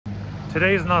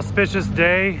Today's an auspicious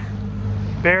day.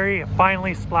 Barry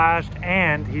finally splashed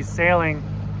and he's sailing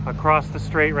across the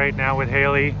strait right now with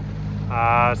Haley.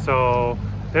 So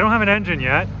they don't have an engine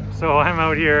yet. So I'm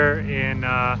out here in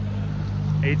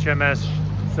HMS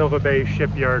Silva Bay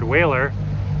Shipyard Whaler.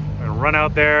 I'm gonna run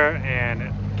out there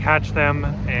and catch them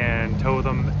and tow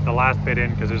them the last bit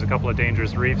in because there's a couple of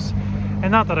dangerous reefs.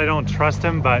 And not that I don't trust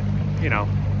him, but you know,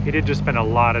 he did just spend a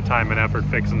lot of time and effort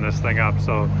fixing this thing up.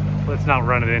 So let's not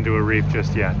run it into a reef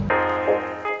just yet.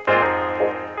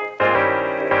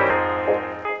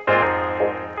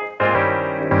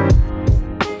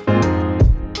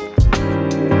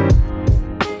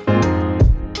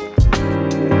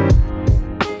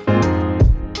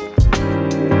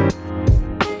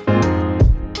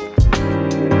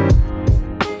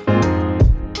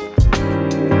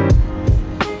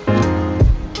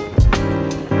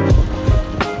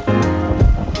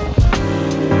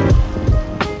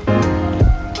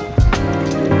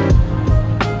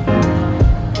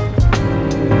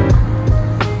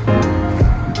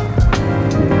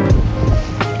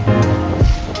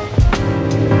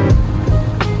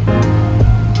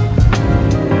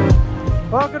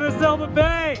 Welcome to Silva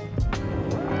Bay!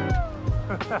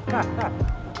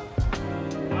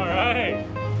 Alright.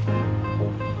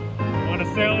 Want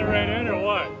to sail it right in or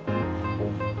what?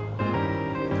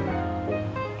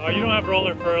 Oh, you don't have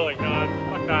roller furling. No,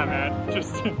 fuck that, man.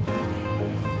 Just...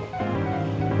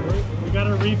 we got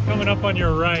a reef coming up on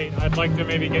your right. I'd like to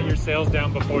maybe get your sails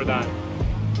down before that.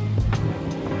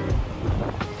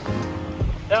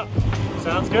 Yep,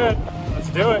 sounds good. Let's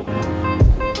do it.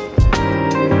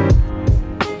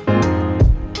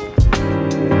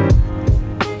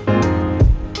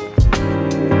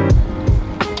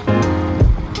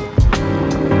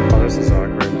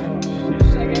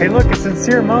 Hey look, a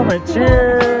sincere moment.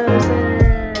 Cheers!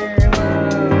 Hey, wow.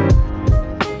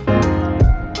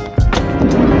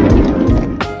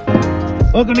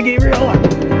 Welcome to Gabriola.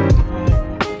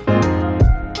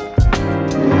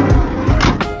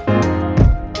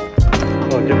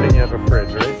 Well, good thing you have a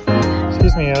fridge, right?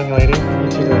 Excuse me, young lady. I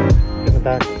want you to get in the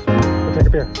back. Go take a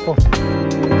beer. Cool.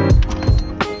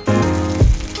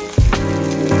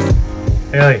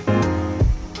 Haley,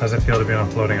 how's it feel to be on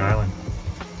a floating island?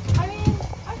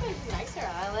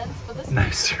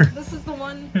 Nicer. This is the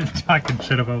one. You're talking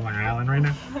shit about my island right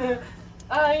now.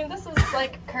 I mean, this is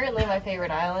like currently my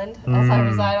favorite island. As I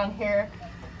reside on here.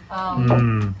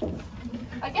 Again,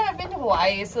 I've been to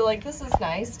Hawaii, so like this is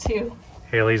nice too.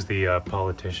 Haley's the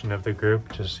politician of the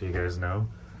group, just so you guys know.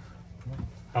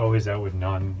 Always out with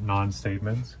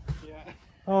non-statements. Yeah.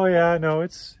 Oh yeah, no,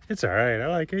 it's all right. I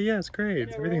like it. Yeah, it's great.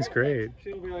 Yeah, everything's great.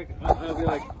 She'll be like, I'll be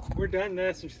like, we're done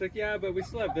this, and she's like, yeah, but we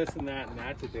still have this and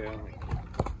that to do. I'm like,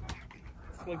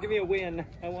 well, give me a win.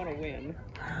 I want to win.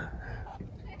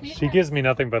 She gives me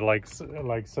nothing but like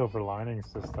silver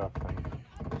linings to stuff.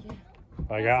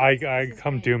 Like I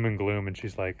come doom and gloom, and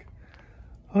she's like,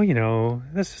 "Oh, you know,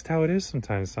 that's just how it is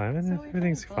sometimes, Simon. So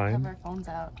everything's fine." Have our phones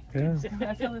out. Yeah.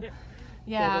 I feel it.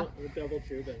 Yeah. Double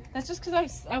tubing. That's just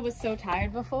because I was so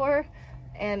tired before,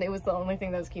 and it was the only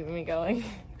thing that was keeping me going.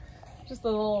 Just a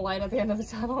little light at the end of the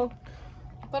tunnel.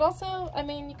 But also, I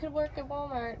mean, you could work at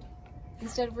Walmart.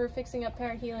 Instead, we're fixing up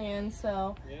perihelion,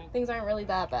 so things aren't really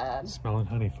that bad. Smelling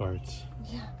honey farts.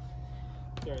 Yeah.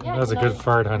 Yeah, that's a good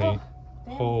fart, honey.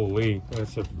 Oh, holy,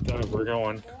 we're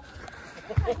going.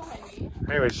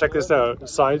 Anyways, check this out.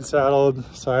 Side saddled,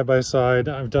 side by side.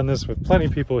 I've done this with plenty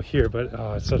of people here, but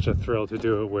it's such a thrill to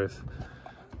do it with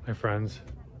my friends.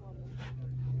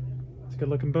 It's a good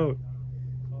looking boat.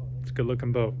 It's a good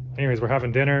looking boat. Anyways, we're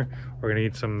having dinner. We're gonna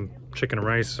eat some chicken and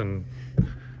rice and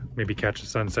maybe catch the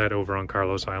sunset over on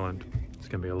Carlos Island. It's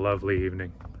gonna be a lovely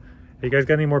evening. Hey, you guys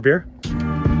got any more beer?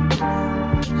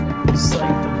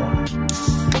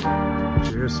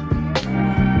 Cheers.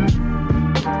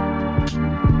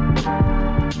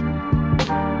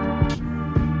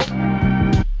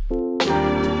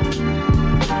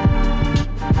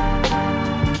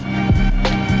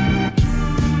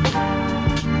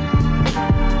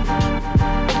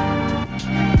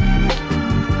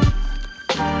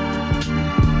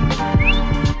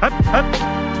 Hup, hup.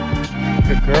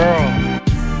 Good girl.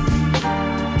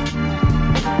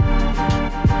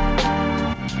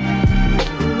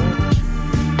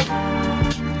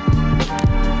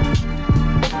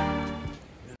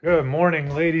 Good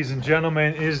morning, ladies and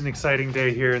gentlemen. It is an exciting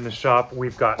day here in the shop.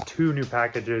 We've got 2 new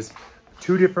packages,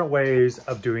 2 different ways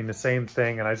of doing the same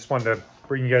thing, and I just wanted to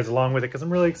bring you guys along with it because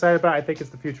I'm really excited about it. I think it's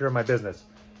the future of my business.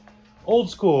 Old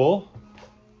school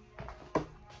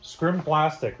scrim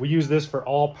plastic. We use this for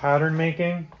all pattern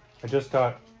making. I just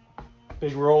got a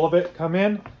big roll of it come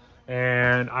in,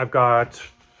 and I've got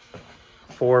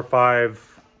 4,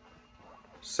 5,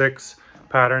 6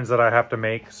 patterns that I have to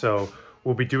make. So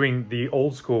we'll be doing the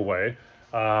old school way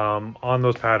on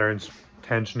those patterns,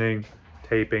 tensioning,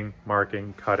 taping,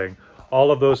 marking, cutting,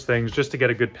 all of those things just to get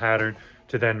a good pattern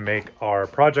to then make our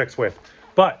projects with.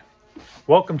 But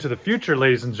welcome to the future,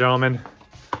 ladies and gentlemen.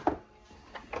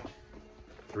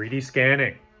 3D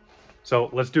scanning. So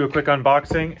let's do a quick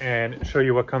unboxing and show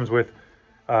you what comes with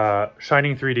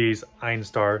Shining 3D's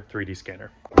Einstar 3D scanner.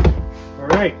 All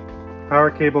right,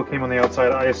 power cable came on the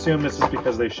outside. I assume this is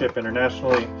because they ship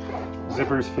internationally.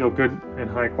 Zippers feel good and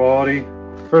high quality.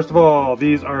 First of all,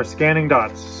 these are scanning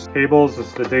dots. Cables, this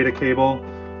is the data cable.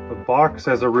 The box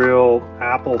has a real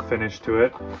Apple finish to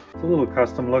it. It's a little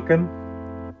custom looking.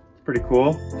 It's pretty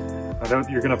cool. I doubt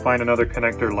you're gonna find another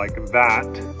connector like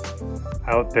that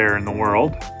out there in the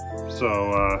world.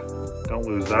 So don't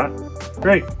lose that.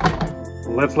 Great,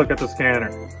 let's look at the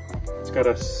scanner. It's got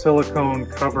a silicone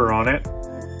cover on it.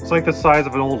 It's like the size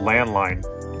of an old landline.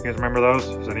 You guys remember those?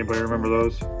 Does anybody remember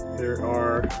those? There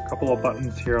are a couple of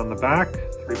buttons here on the back,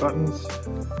 3 buttons.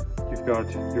 You've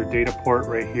got your data port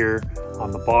right here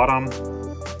on the bottom.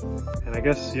 And I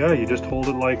guess, yeah, you just hold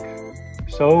it like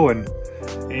so and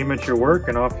aim at your work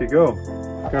and off you go.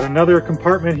 Got another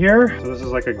compartment here. So this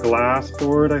is like a glass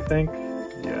board, I think.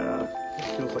 Yeah,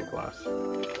 it feels like glass.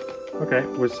 Okay,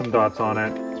 with some dots on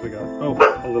it. So we got, oh,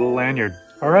 a little lanyard.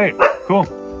 All right, cool.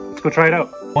 Let's go try it out.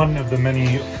 One of the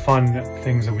many fun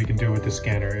things that we can do with this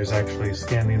scanner is actually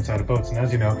scan the inside of boats. And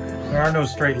as you know, there are no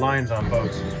straight lines on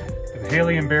boats. With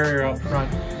Haley and Barry are out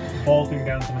front, bolting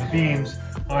down some of the beams,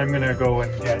 I'm gonna go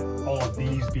and get all of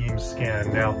these beams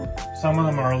scanned. Now, some of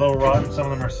them are a little rotten, some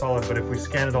of them are solid, but if we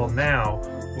scan it all now,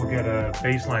 we'll get a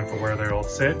baseline for where they all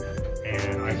sit,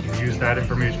 and I can use that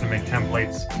information to make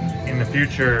templates in the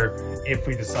future if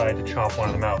we decide to chop one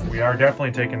of them out. We are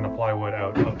definitely taking the plywood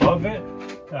out above it,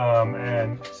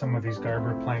 and some of these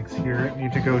garber planks here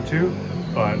need to go too,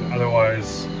 but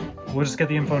otherwise, we'll just get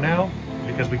the info now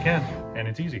because we can, and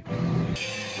it's easy.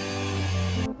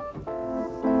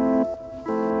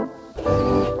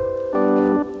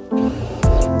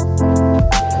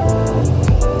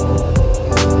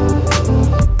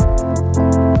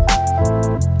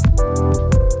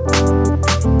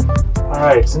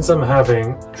 Alright, since I'm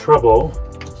having trouble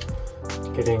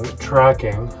getting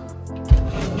tracking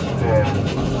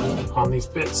and on these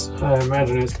bits, I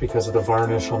imagine it's because of the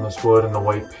varnish on this wood and the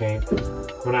white paint. I'm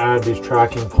going to add these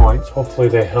tracking points. Hopefully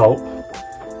they help,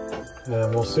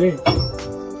 and we'll see.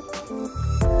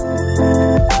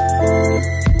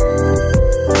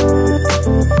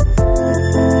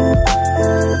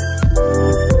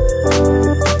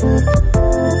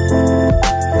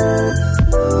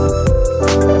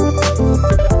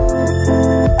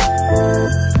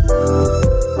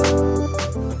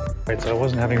 So I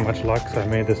wasn't having much luck, so I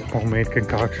made this homemade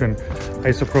concoction,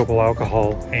 isopropyl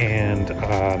alcohol and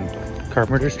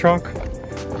carpenter's chalk.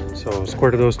 So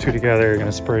squirted those two together,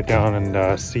 gonna spray it down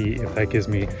and see if that gives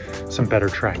me some better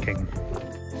tracking.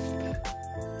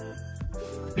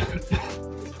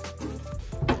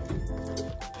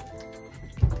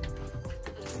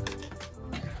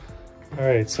 All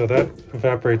right, so that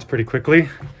evaporates pretty quickly.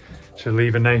 Should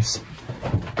leave a nice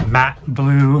matte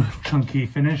blue chunky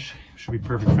finish. Should be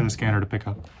perfect for the scanner to pick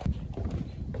up.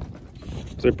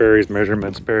 These are Barry's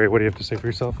measurements. Barry, what do you have to say for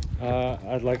yourself?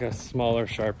 I'd like a smaller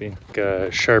Sharpie. Like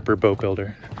a sharper boat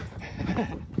builder.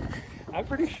 I'm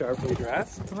pretty sharply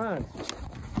dressed. Come on.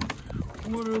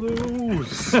 What are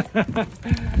those?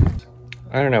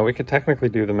 I don't know. We could technically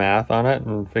do the math on it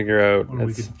and figure out. Or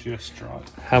we could just draw it.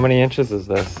 How many inches is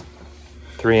this?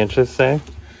 3 inches, say?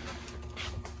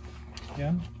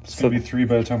 Yeah. It's gonna be 3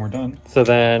 by the time we're done. So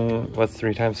then, what's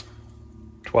 3 times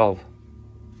 12?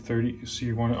 30. So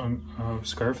you want a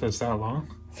scarf that's that long?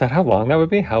 Is that how long that would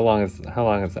be? How long is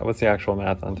that? What's the actual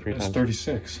math on 3 It's times?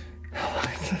 36. How long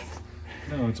is this?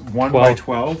 No, it's 1 12. by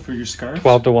 12 for your scarf.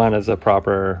 12 to 1 is a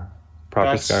proper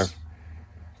That's scarf.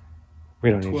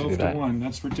 We don't need to 12 do to that. 1.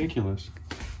 That's ridiculous.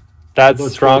 That's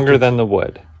About stronger 12 to than the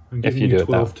wood. I'm If giving you do it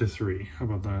 12 that to 3. How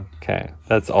about that? Okay,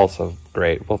 that's also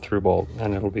great. We'll through bolt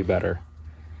and it'll be better.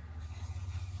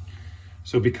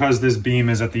 So because this beam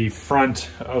is at the front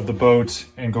of the boat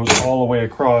and goes all the way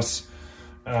across,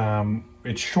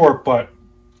 it's short, but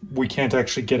we can't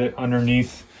actually get it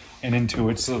underneath and into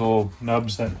its little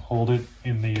nubs that hold it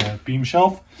in the beam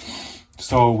shelf.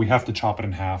 So we have to chop it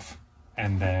in half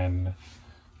and then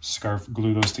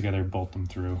glue those together, bolt them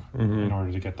through in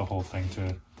order to get the whole thing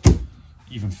to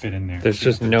even fit in there. There's So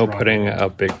just you have to no drop putting it. a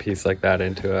big piece like that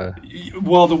into a...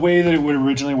 Well, the way that it would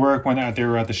originally work when they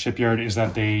were at the shipyard is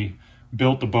that they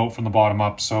built the boat from the bottom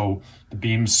up, so the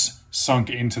beams sunk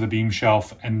into the beam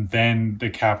shelf, and then the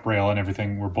cap rail and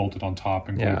everything were bolted on top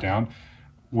and glued down.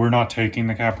 We're not taking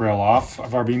the cap rail off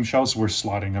of our beam shelves, we're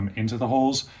slotting them into the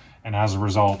holes, and as a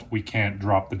result, we can't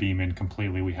drop the beam in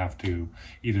completely. We have to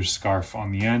either scarf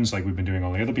on the ends like we've been doing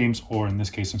all the other beams, or in this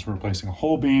case, since we're replacing a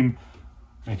whole beam,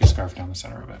 make a scarf down the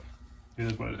center of it. It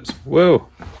is what it is. Woo!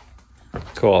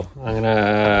 Cool. I'm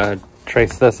gonna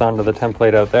trace this onto the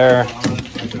template out there.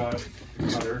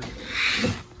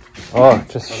 Oh,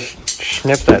 just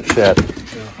snip that shit.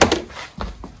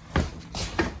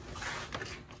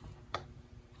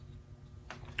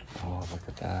 Oh, look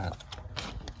at that.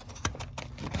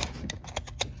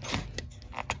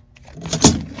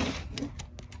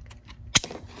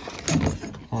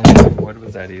 What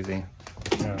was that easy?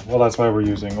 Yeah, well, that's why we're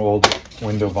using old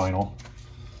window vinyl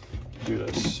to do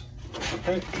this.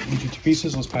 Okay, into 2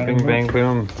 pieces, let's pattern Bing, bang,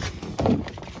 boom.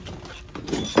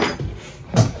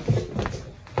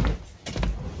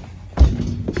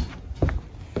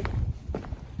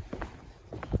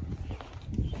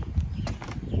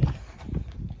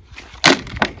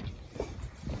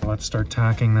 Let's start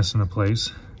tacking this into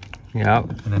place. Yeah.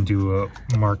 And then do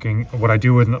a marking. What I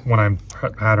do when I'm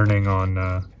patterning on,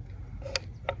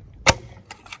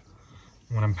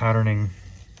 when I'm patterning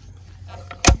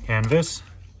canvas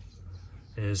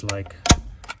is like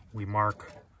we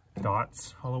mark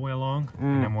dots all the way along,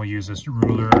 and then we'll use this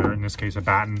ruler, or in this case a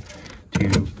batten, to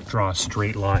draw a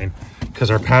straight line, because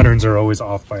our patterns are always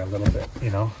off by a little bit, you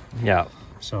know? Yeah.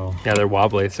 So yeah, they're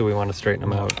wobbly, so we want to straighten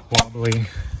them out. Wobbly.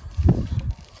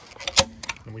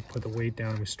 And we put the weight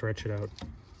down and we stretch it out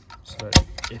so that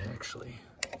it actually...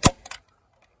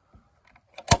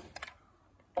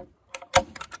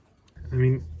 I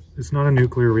mean, it's not a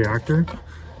nuclear reactor,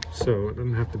 so it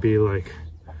doesn't have to be like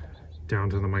down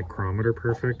to the micrometer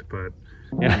perfect, but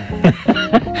yeah.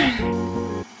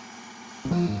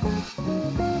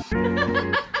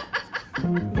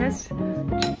 Yes.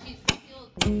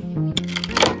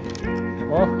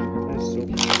 Oh, that's so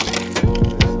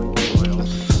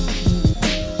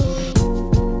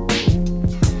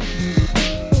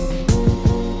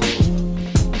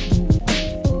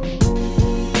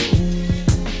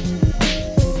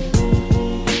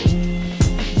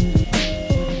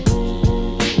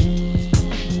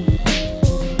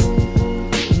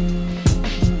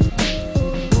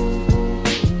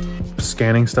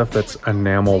scanning stuff that's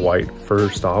enamel white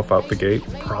first off out the gate,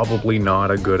 probably not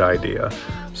a good idea.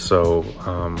 So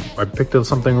I picked up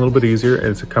something a little bit easier, and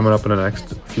it's coming up in the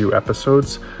next few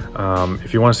episodes.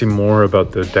 If you want to see more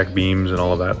about the deck beams and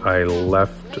all of that, I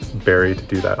left Barry to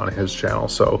do that on his channel.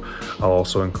 So I'll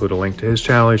also include a link to his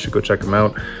channel. You should go check him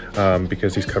out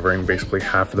because he's covering basically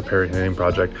half of the perihelion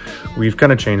project. We've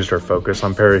kind of changed our focus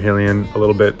on perihelion a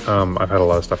little bit. I've had a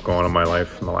lot of stuff going on in my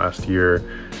life in the last year,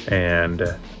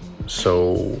 and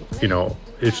so, you know,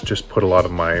 it's just put a lot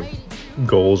of my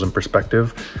goals in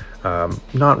perspective.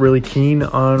 Not really keen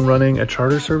on running a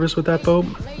charter service with that boat.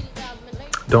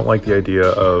 Don't like the idea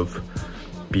of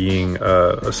being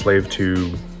a slave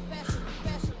to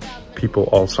people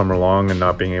all summer long and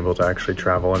not being able to actually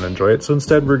travel and enjoy it. So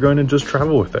instead, we're going to just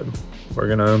travel with it. We're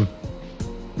gonna,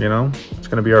 you know, it's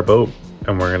gonna be our boat,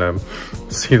 and we're gonna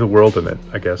see the world in it,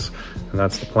 I guess. And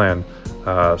that's the plan.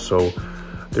 So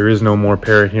there is no more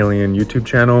perihelion YouTube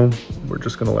channel. We're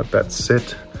just gonna let that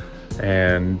sit,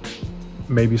 and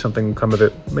maybe something will come of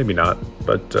it, maybe not.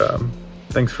 But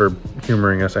thanks for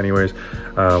humoring us anyways.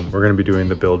 We're gonna be doing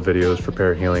the build videos for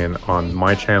perihelion on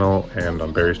my channel and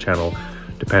on Barry's channel,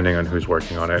 depending on who's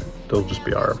working on it. They'll just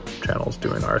be our channels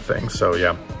doing our thing. So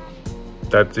yeah,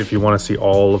 that's, if you wanna see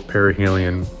all of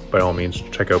perihelion, by all means,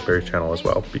 check out Barry's channel as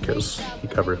well, because he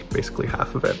covers basically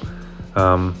half of it.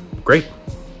 Great.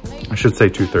 I should say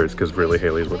 2/3, because really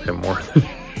Haley's with him more than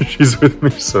she's with me.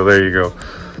 So there you go.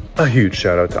 A huge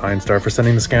shout out to Einstar for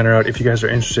sending the scanner out. If you guys are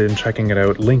interested in checking it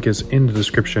out, link is in the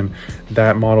description.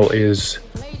 That model is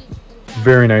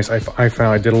very nice. I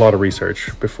did a lot of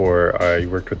research before I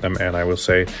worked with them, and I will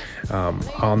say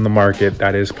on the market,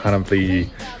 that is kind of the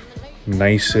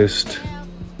nicest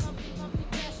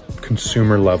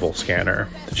consumer level scanner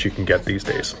that you can get these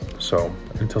days. So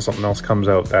until something else comes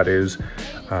out, that is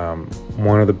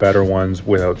one of the better ones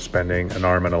without spending an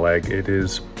arm and a leg. It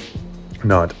is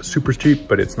not super cheap,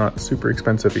 but it's not super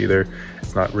expensive either.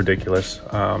 It's not ridiculous.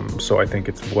 So I think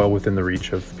it's well within the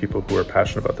reach of people who are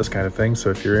passionate about this kind of thing. So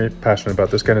if you're passionate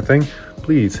about this kind of thing,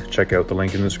 please check out the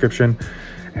link in the description,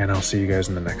 and I'll see you guys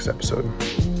in the next episode.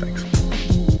 Thanks.